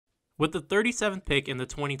With the 37th pick in the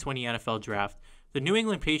 2020 NFL Draft, the New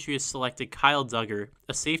England Patriots selected Kyle Duggar,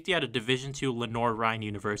 a safety at a Division II Lenoir-Rhyne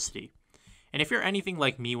University. And if you're anything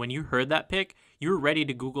like me, when you heard that pick, you were ready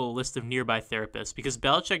to Google a list of nearby therapists because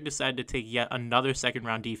Belichick decided to take yet another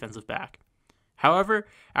second-round defensive back. However,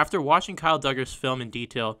 after watching Kyle Duggar's film in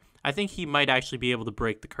detail, I think he might actually be able to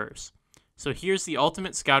break the curse. So here's the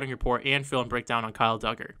ultimate scouting report and film breakdown on Kyle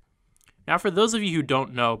Duggar. Now, for those of you who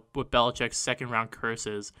don't know what Belichick's second-round curse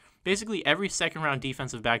is, basically every second-round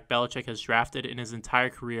defensive back Belichick has drafted in his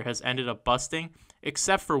entire career has ended up busting,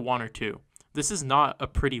 except for one or two. This is not a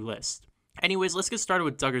pretty list. Anyways, let's get started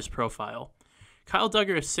with Duggar's profile. Kyle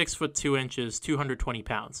Duggar is 6 foot 2 inches, 220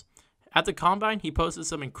 pounds. At the Combine, he posted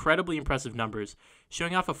some incredibly impressive numbers,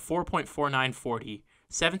 showing off a 4.49 40,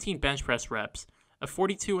 17 bench press reps, a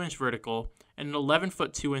 42-inch vertical, and an 11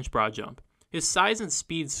 foot 2 inch broad jump. His size and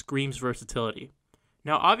speed screams versatility.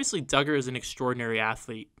 Now, obviously, Duggar is an extraordinary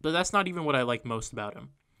athlete, but that's not even what I like most about him.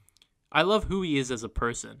 I love who he is as a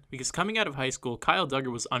person, because coming out of high school, Kyle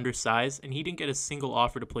Duggar was undersized, and he didn't get a single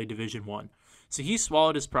offer to play Division I, so he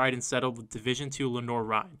swallowed his pride and settled with Division II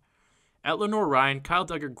Lenoir-Rhyne. At Lenoir-Rhyne, Kyle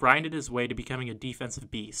Duggar grinded his way to becoming a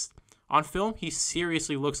defensive beast. On film, he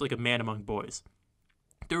seriously looks like a man among boys.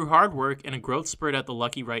 Through hard work and a growth spurt at the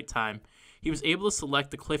lucky right time, he was able to select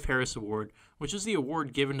the Cliff Harris Award, which is the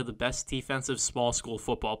award given to the best defensive small school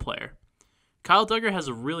football player. Kyle Duggar has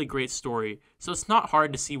a really great story, so it's not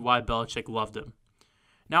hard to see why Belichick loved him.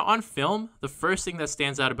 Now, on film, the first thing that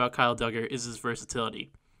stands out about Kyle Duggar is his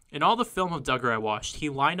versatility. In all the film of Duggar I watched, he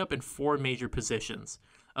lined up in 4 major positions: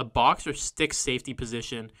 a box or stick safety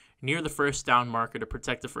position near the first down marker to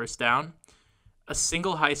protect the first down, a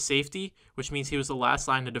single high safety, which means he was the last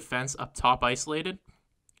line of defense up top isolated,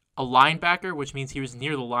 a linebacker, which means he was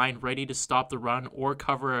near the line ready to stop the run or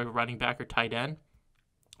cover a running back or tight end,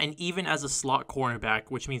 and even as a slot cornerback,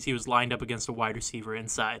 which means he was lined up against a wide receiver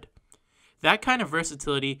inside. That kind of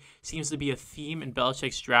versatility seems to be a theme in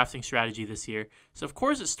Belichick's drafting strategy this year, so of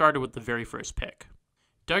course it started with the very first pick.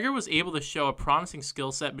 Duggar was able to show a promising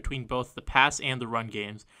skill set between both the pass and the run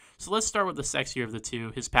games, so let's start with the sexier of the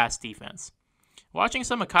two, his pass defense. Watching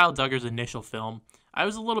some of Kyle Duggar's initial film, I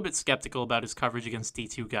was a little bit skeptical about his coverage against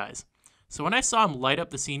D2 guys. So when I saw him light up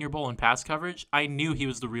the Senior Bowl in pass coverage, I knew he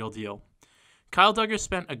was the real deal. Kyle Duggar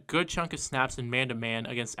spent a good chunk of snaps in man-to-man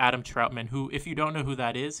against Adam Troutman, who, if you don't know who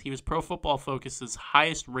that is, he was Pro Football Focus's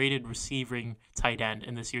highest-rated receiving tight end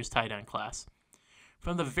in this year's tight end class.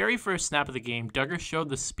 From the very first snap of the game, Duggar showed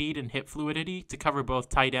the speed and hip fluidity to cover both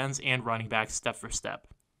tight ends and running backs step for step.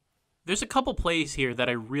 There's a couple plays here that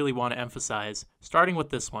I really want to emphasize, starting with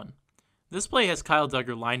this one. This play has Kyle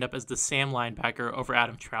Duggar lined up as the Sam linebacker over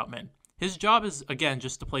Adam Troutman. His job is, again,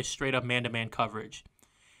 just to play straight-up man-to-man coverage.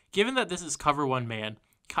 Given that this is cover one man,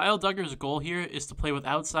 Kyle Duggar's goal here is to play with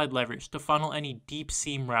outside leverage to funnel any deep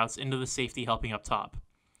seam routes into the safety helping up top.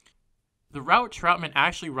 The route Troutman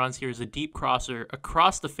actually runs here is a deep crosser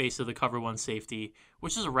across the face of the cover one safety,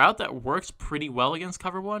 which is a route that works pretty well against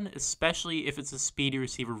cover one, especially if it's a speedy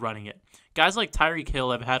receiver running it. Guys like Tyreek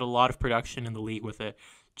Hill have had a lot of production in the league with it,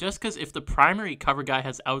 just because if the primary cover guy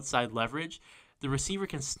has outside leverage, the receiver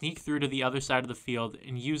can sneak through to the other side of the field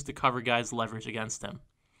and use the cover guy's leverage against him.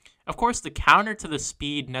 Of course, the counter to the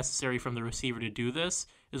speed necessary from the receiver to do this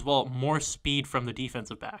is, well, more speed from the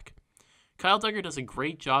defensive back. Kyle Duggar does a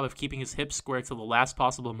great job of keeping his hips square till the last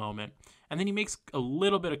possible moment, and then he makes a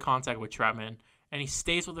little bit of contact with Troutman, and he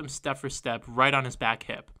stays with him step for step right on his back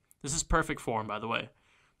hip. This is perfect for him, by the way.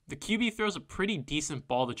 The QB throws a pretty decent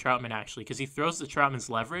ball to Troutman, actually, because he throws to Troutman's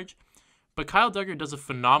leverage, but Kyle Duggar does a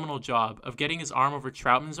phenomenal job of getting his arm over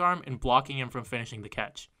Troutman's arm and blocking him from finishing the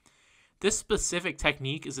catch. This specific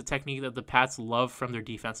technique is a technique that the Pats love from their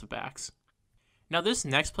defensive backs. Now, this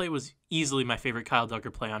next play was easily my favorite Kyle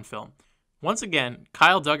Duggar play on film. Once again,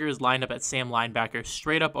 Kyle Duggar is lined up at Sam linebacker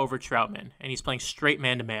straight up over Troutman, and he's playing straight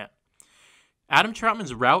man-to-man. Adam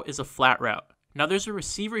Troutman's route is a flat route. Now, there's a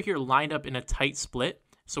receiver here lined up in a tight split,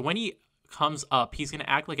 so when he comes up, he's going to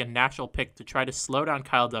act like a natural pick to try to slow down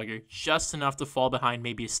Kyle Duggar just enough to fall behind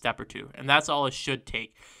maybe a step or two, and that's all it should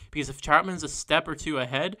take. Because if Troutman's a step or two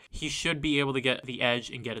ahead, he should be able to get the edge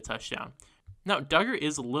and get a touchdown. Now, Duggar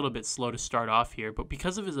is a little bit slow to start off here, but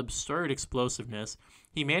because of his absurd explosiveness,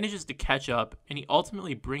 he manages to catch up, and he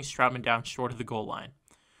ultimately brings Troutman down short of the goal line.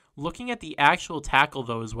 Looking at the actual tackle,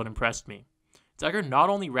 though, is what impressed me. Duggar not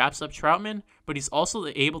only wraps up Troutman, but he's also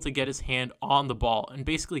able to get his hand on the ball and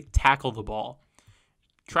basically tackle the ball.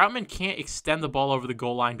 Troutman can't extend the ball over the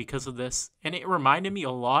goal line because of this, and it reminded me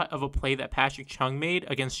a lot of a play that Patrick Chung made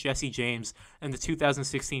against Jesse James in the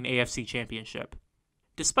 2016 AFC Championship.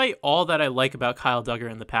 Despite all that I like about Kyle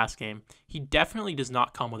Duggar in the pass game, he definitely does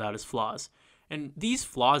not come without his flaws. And these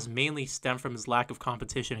flaws mainly stem from his lack of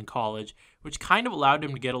competition in college, which kind of allowed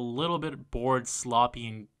him to get a little bit bored, sloppy,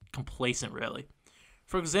 and complacent, really.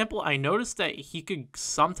 For example, I noticed that he could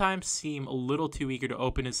sometimes seem a little too eager to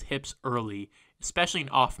open his hips early, especially in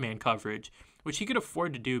off-man coverage, which he could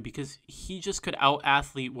afford to do because he just could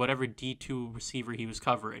out-athlete whatever D2 receiver he was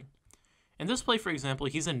covering. In this play, for example,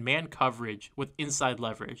 he's in man coverage with inside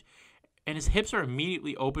leverage, and his hips are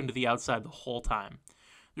immediately open to the outside the whole time.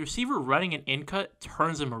 The receiver running an in-cut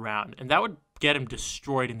turns him around, and that would get him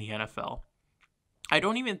destroyed in the NFL. I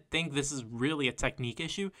don't even think this is really a technique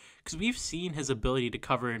issue, because we've seen his ability to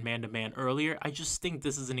cover in man-to-man earlier. I just think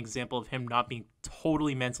this is an example of him not being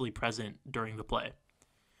totally mentally present during the play.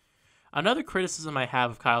 Another criticism I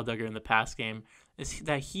have of Kyle Duggar in the pass game is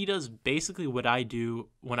that he does basically what I do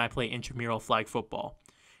when I play intramural flag football.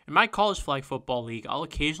 In my college flag football league, I'll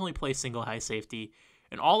occasionally play single high safety,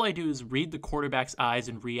 and all I do is read the quarterback's eyes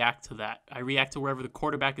and react to that. I react to wherever the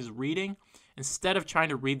quarterback is reading instead of trying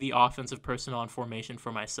to read the offensive personnel and formation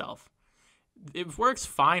for myself. It works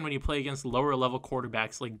fine when you play against lower level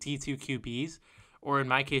quarterbacks like D2 QBs, or in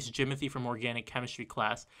my case, Jimothy from organic chemistry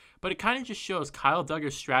class, but it kind of just shows Kyle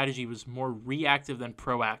Duggar's strategy was more reactive than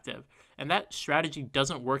proactive, and that strategy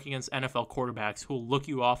doesn't work against NFL quarterbacks who will look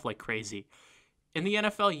you off like crazy. In the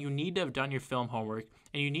NFL, you need to have done your film homework,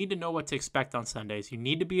 and you need to know what to expect on Sundays. You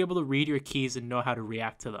need to be able to read your keys and know how to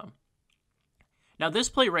react to them. Now, this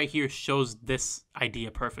play right here shows this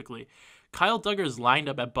idea perfectly. Kyle Duggar is lined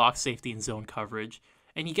up at box safety and zone coverage,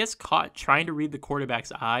 and he gets caught trying to read the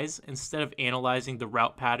quarterback's eyes instead of analyzing the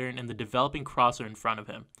route pattern and the developing crosser in front of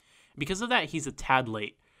him. Because of that, he's a tad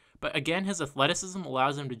late. But again, his athleticism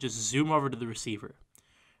allows him to just zoom over to the receiver.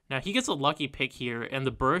 Now, he gets a lucky pick here, and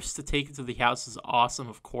the burst to take it to the house is awesome,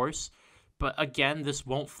 of course. But again, this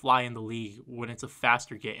won't fly in the league when it's a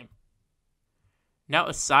faster game. Now,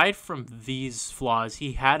 aside from these flaws,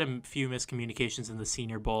 he had a few miscommunications in the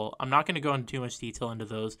Senior Bowl. I'm not going to go into too much detail into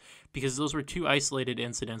those because those were two isolated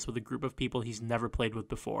incidents with a group of people he's never played with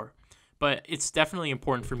before. But it's definitely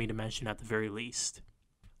important for me to mention at the very least.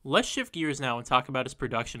 Let's shift gears now and talk about his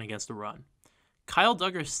production against the run. Kyle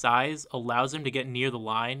Duggar's size allows him to get near the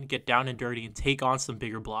line, get down and dirty, and take on some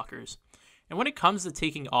bigger blockers. And when it comes to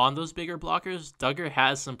taking on those bigger blockers, Duggar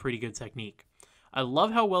has some pretty good technique. I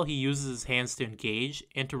love how well he uses his hands to engage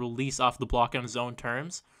and to release off the block on his own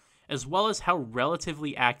terms, as well as how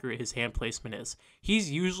relatively accurate his hand placement is.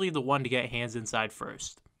 He's usually the one to get hands inside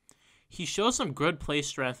first. He shows some good play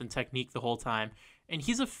strength and technique the whole time, and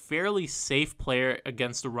he's a fairly safe player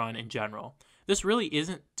against the run in general. This really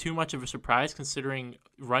isn't too much of a surprise considering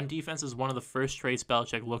run defense is one of the first traits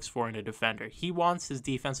Belichick looks for in a defender. He wants his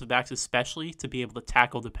defensive backs especially to be able to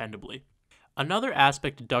tackle dependably. Another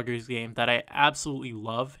aspect of Duggar's game that I absolutely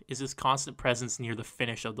love is his constant presence near the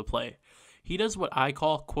finish of the play. He does what I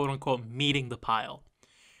call quote-unquote meeting the pile.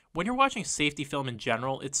 When you're watching safety film in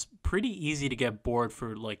general, it's pretty easy to get bored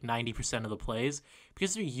for like 90% of the plays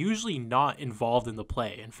because they're usually not involved in the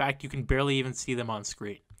play. In fact, you can barely even see them on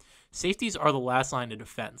screen. Safeties are the last line of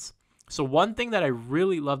defense. So one thing that I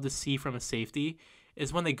really love to see from a safety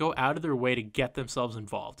is when they go out of their way to get themselves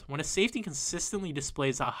involved. When a safety consistently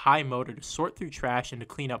displays a high motor to sort through trash and to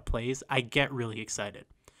clean up plays, I get really excited.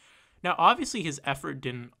 Now, obviously his effort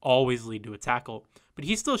didn't always lead to a tackle, but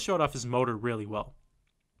he still showed off his motor really well.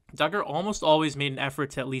 Duggar almost always made an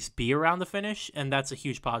effort to at least be around the finish, and that's a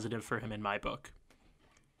huge positive for him in my book.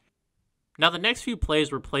 Now, the next few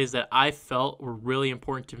plays were plays that I felt were really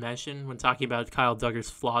important to mention when talking about Kyle Duggar's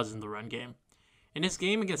flaws in the run game. In his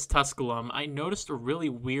game against Tusculum, I noticed a really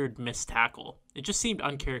weird missed tackle. It just seemed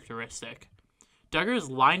uncharacteristic. Duggar is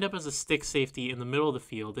lined up as a stick safety in the middle of the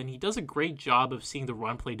field, and he does a great job of seeing the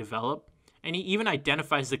run play develop, and he even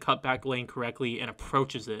identifies the cutback lane correctly and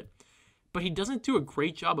approaches it. But he doesn't do a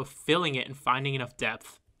great job of filling it and finding enough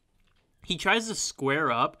depth. He tries to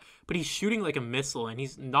square up, but he's shooting like a missile, and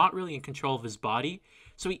he's not really in control of his body,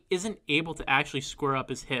 so he isn't able to actually square up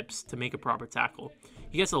his hips to make a proper tackle.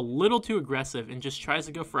 He gets a little too aggressive and just tries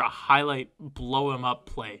to go for a highlight, blow him up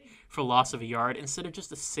play for loss of a yard instead of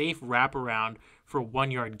just a safe wraparound for a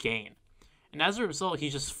 1 yard gain. And as a result, he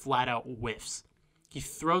just flat out whiffs. He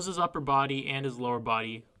throws his upper body and his lower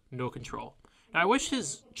body, no control. Now, I wish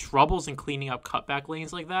his troubles in cleaning up cutback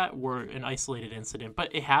lanes like that were an isolated incident,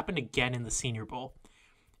 but it happened again in the Senior Bowl.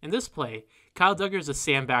 In this play, Kyle Duggar is a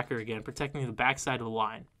sandbacker again, protecting the backside of the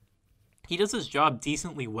line. He does his job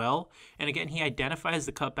decently well, and again, he identifies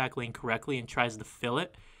the cutback lane correctly and tries to fill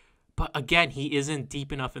it, but again, he isn't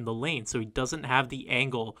deep enough in the lane, so he doesn't have the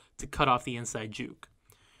angle to cut off the inside juke.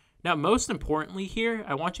 Now, most importantly here,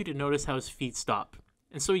 I want you to notice how his feet stop.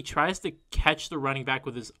 And so he tries to catch the running back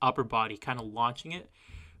with his upper body, kind of launching it,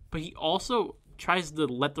 but he also tries to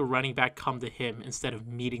let the running back come to him instead of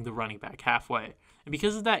meeting the running back halfway. And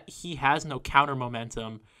because of that, he has no counter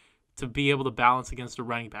momentum to be able to balance against the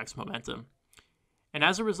running back's momentum. And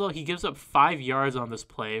as a result, he gives up 5 yards on this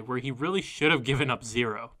play where he really should have given up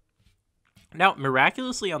 0. Now,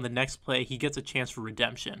 miraculously on the next play, he gets a chance for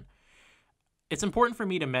redemption. It's important for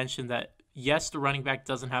me to mention that, yes, the running back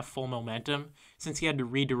doesn't have full momentum since he had to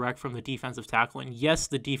redirect from the defensive tackle. And yes,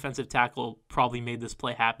 the defensive tackle probably made this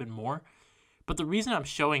play happen more. But the reason I'm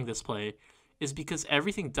showing this play is because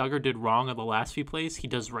everything Duggar did wrong on the last few plays, he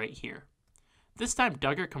does right here. This time,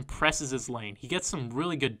 Duggar compresses his lane. He gets some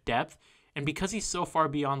really good depth. And because he's so far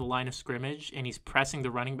beyond the line of scrimmage and he's pressing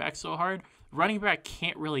the running back so hard, the running back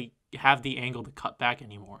can't really have the angle to cut back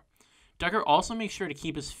anymore. Duggar also makes sure to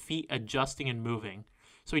keep his feet adjusting and moving,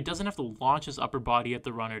 so he doesn't have to launch his upper body at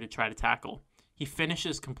the runner to try to tackle. He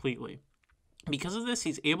finishes completely. Because of this,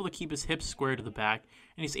 he's able to keep his hips square to the back,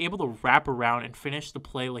 and he's able to wrap around and finish the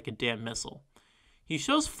play like a damn missile. He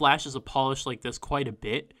shows flashes of polish like this quite a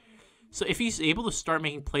bit, so if he's able to start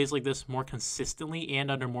making plays like this more consistently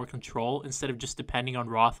and under more control instead of just depending on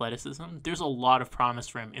raw athleticism, there's a lot of promise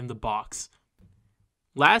for him in the box.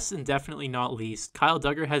 Last and definitely not least, Kyle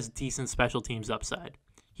Duggar has decent special teams upside.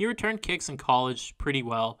 He returned kicks in college pretty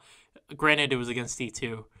well. Granted, it was against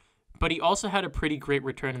D2, but he also had a pretty great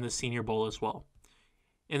return in the Senior Bowl as well.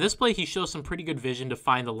 In this play, he shows some pretty good vision to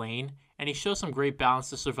find the lane, and he shows some great balance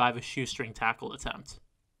to survive a shoestring tackle attempt.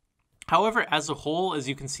 However, as a whole, as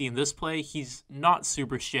you can see in this play, he's not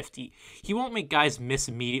super shifty. He won't make guys miss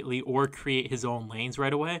immediately or create his own lanes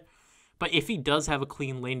right away, but if he does have a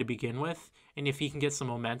clean lane to begin with, and if he can get some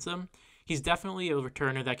momentum, he's definitely a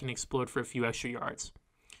returner that can explode for a few extra yards.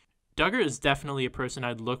 Duggar is definitely a person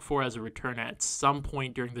I'd look for as a returner at some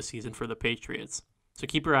point during the season for the Patriots, so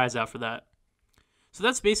keep your eyes out for that. So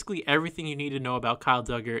that's basically everything you need to know about Kyle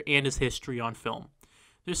Duggar and his history on film.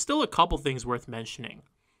 There's still a couple things worth mentioning.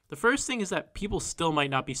 The first thing is that people still might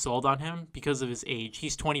not be sold on him because of his age.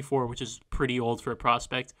 He's 24, which is pretty old for a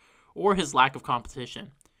prospect, or his lack of competition.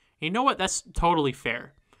 And you know what? That's totally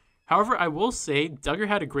fair. However, I will say Duggar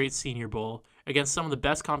had a great Senior Bowl against some of the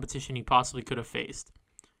best competition he possibly could have faced.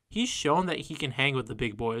 He's shown that he can hang with the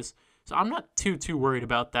big boys, so I'm not too worried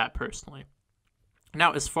about that personally.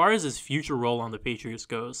 Now, as far as his future role on the Patriots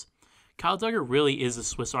goes, Kyle Duggar really is a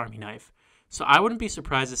Swiss Army knife. So I wouldn't be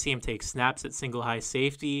surprised to see him take snaps at single high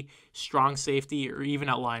safety, strong safety, or even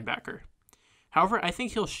at linebacker. However, I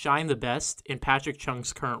think he'll shine the best in Patrick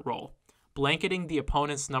Chung's current role, blanketing the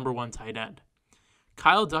opponent's number 1 tight end.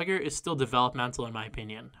 Kyle Duggar is still developmental in my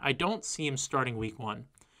opinion. I don't see him starting week 1,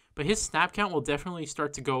 but his snap count will definitely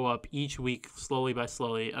start to go up each week slowly by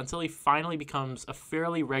slowly until he finally becomes a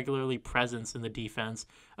fairly regularly presence in the defense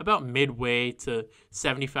about midway to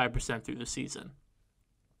 75% through the season.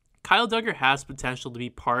 Kyle Duggar has potential to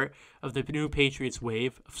be part of the new Patriots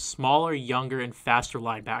wave of smaller, younger, and faster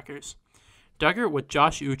linebackers. Duggar with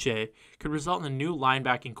Josh Uche could result in a new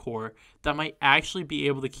linebacking core that might actually be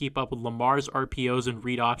able to keep up with Lamar's RPOs and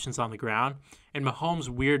read options on the ground and Mahomes'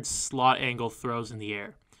 weird slot angle throws in the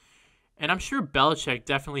air. And I'm sure Belichick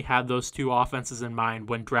definitely had those two offenses in mind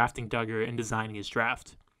when drafting Duggar and designing his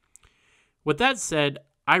draft. With that said,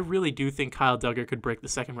 I really do think Kyle Duggar could break the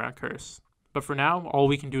second round curse. But for now, all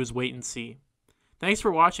we can do is wait and see. Thanks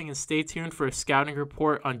for watching and stay tuned for a scouting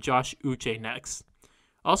report on Josh Uche next.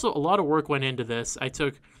 Also, a lot of work went into this. I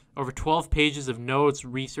took over 12 pages of notes,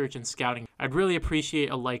 research, and scouting. I'd really appreciate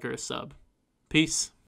a like or a sub. Peace.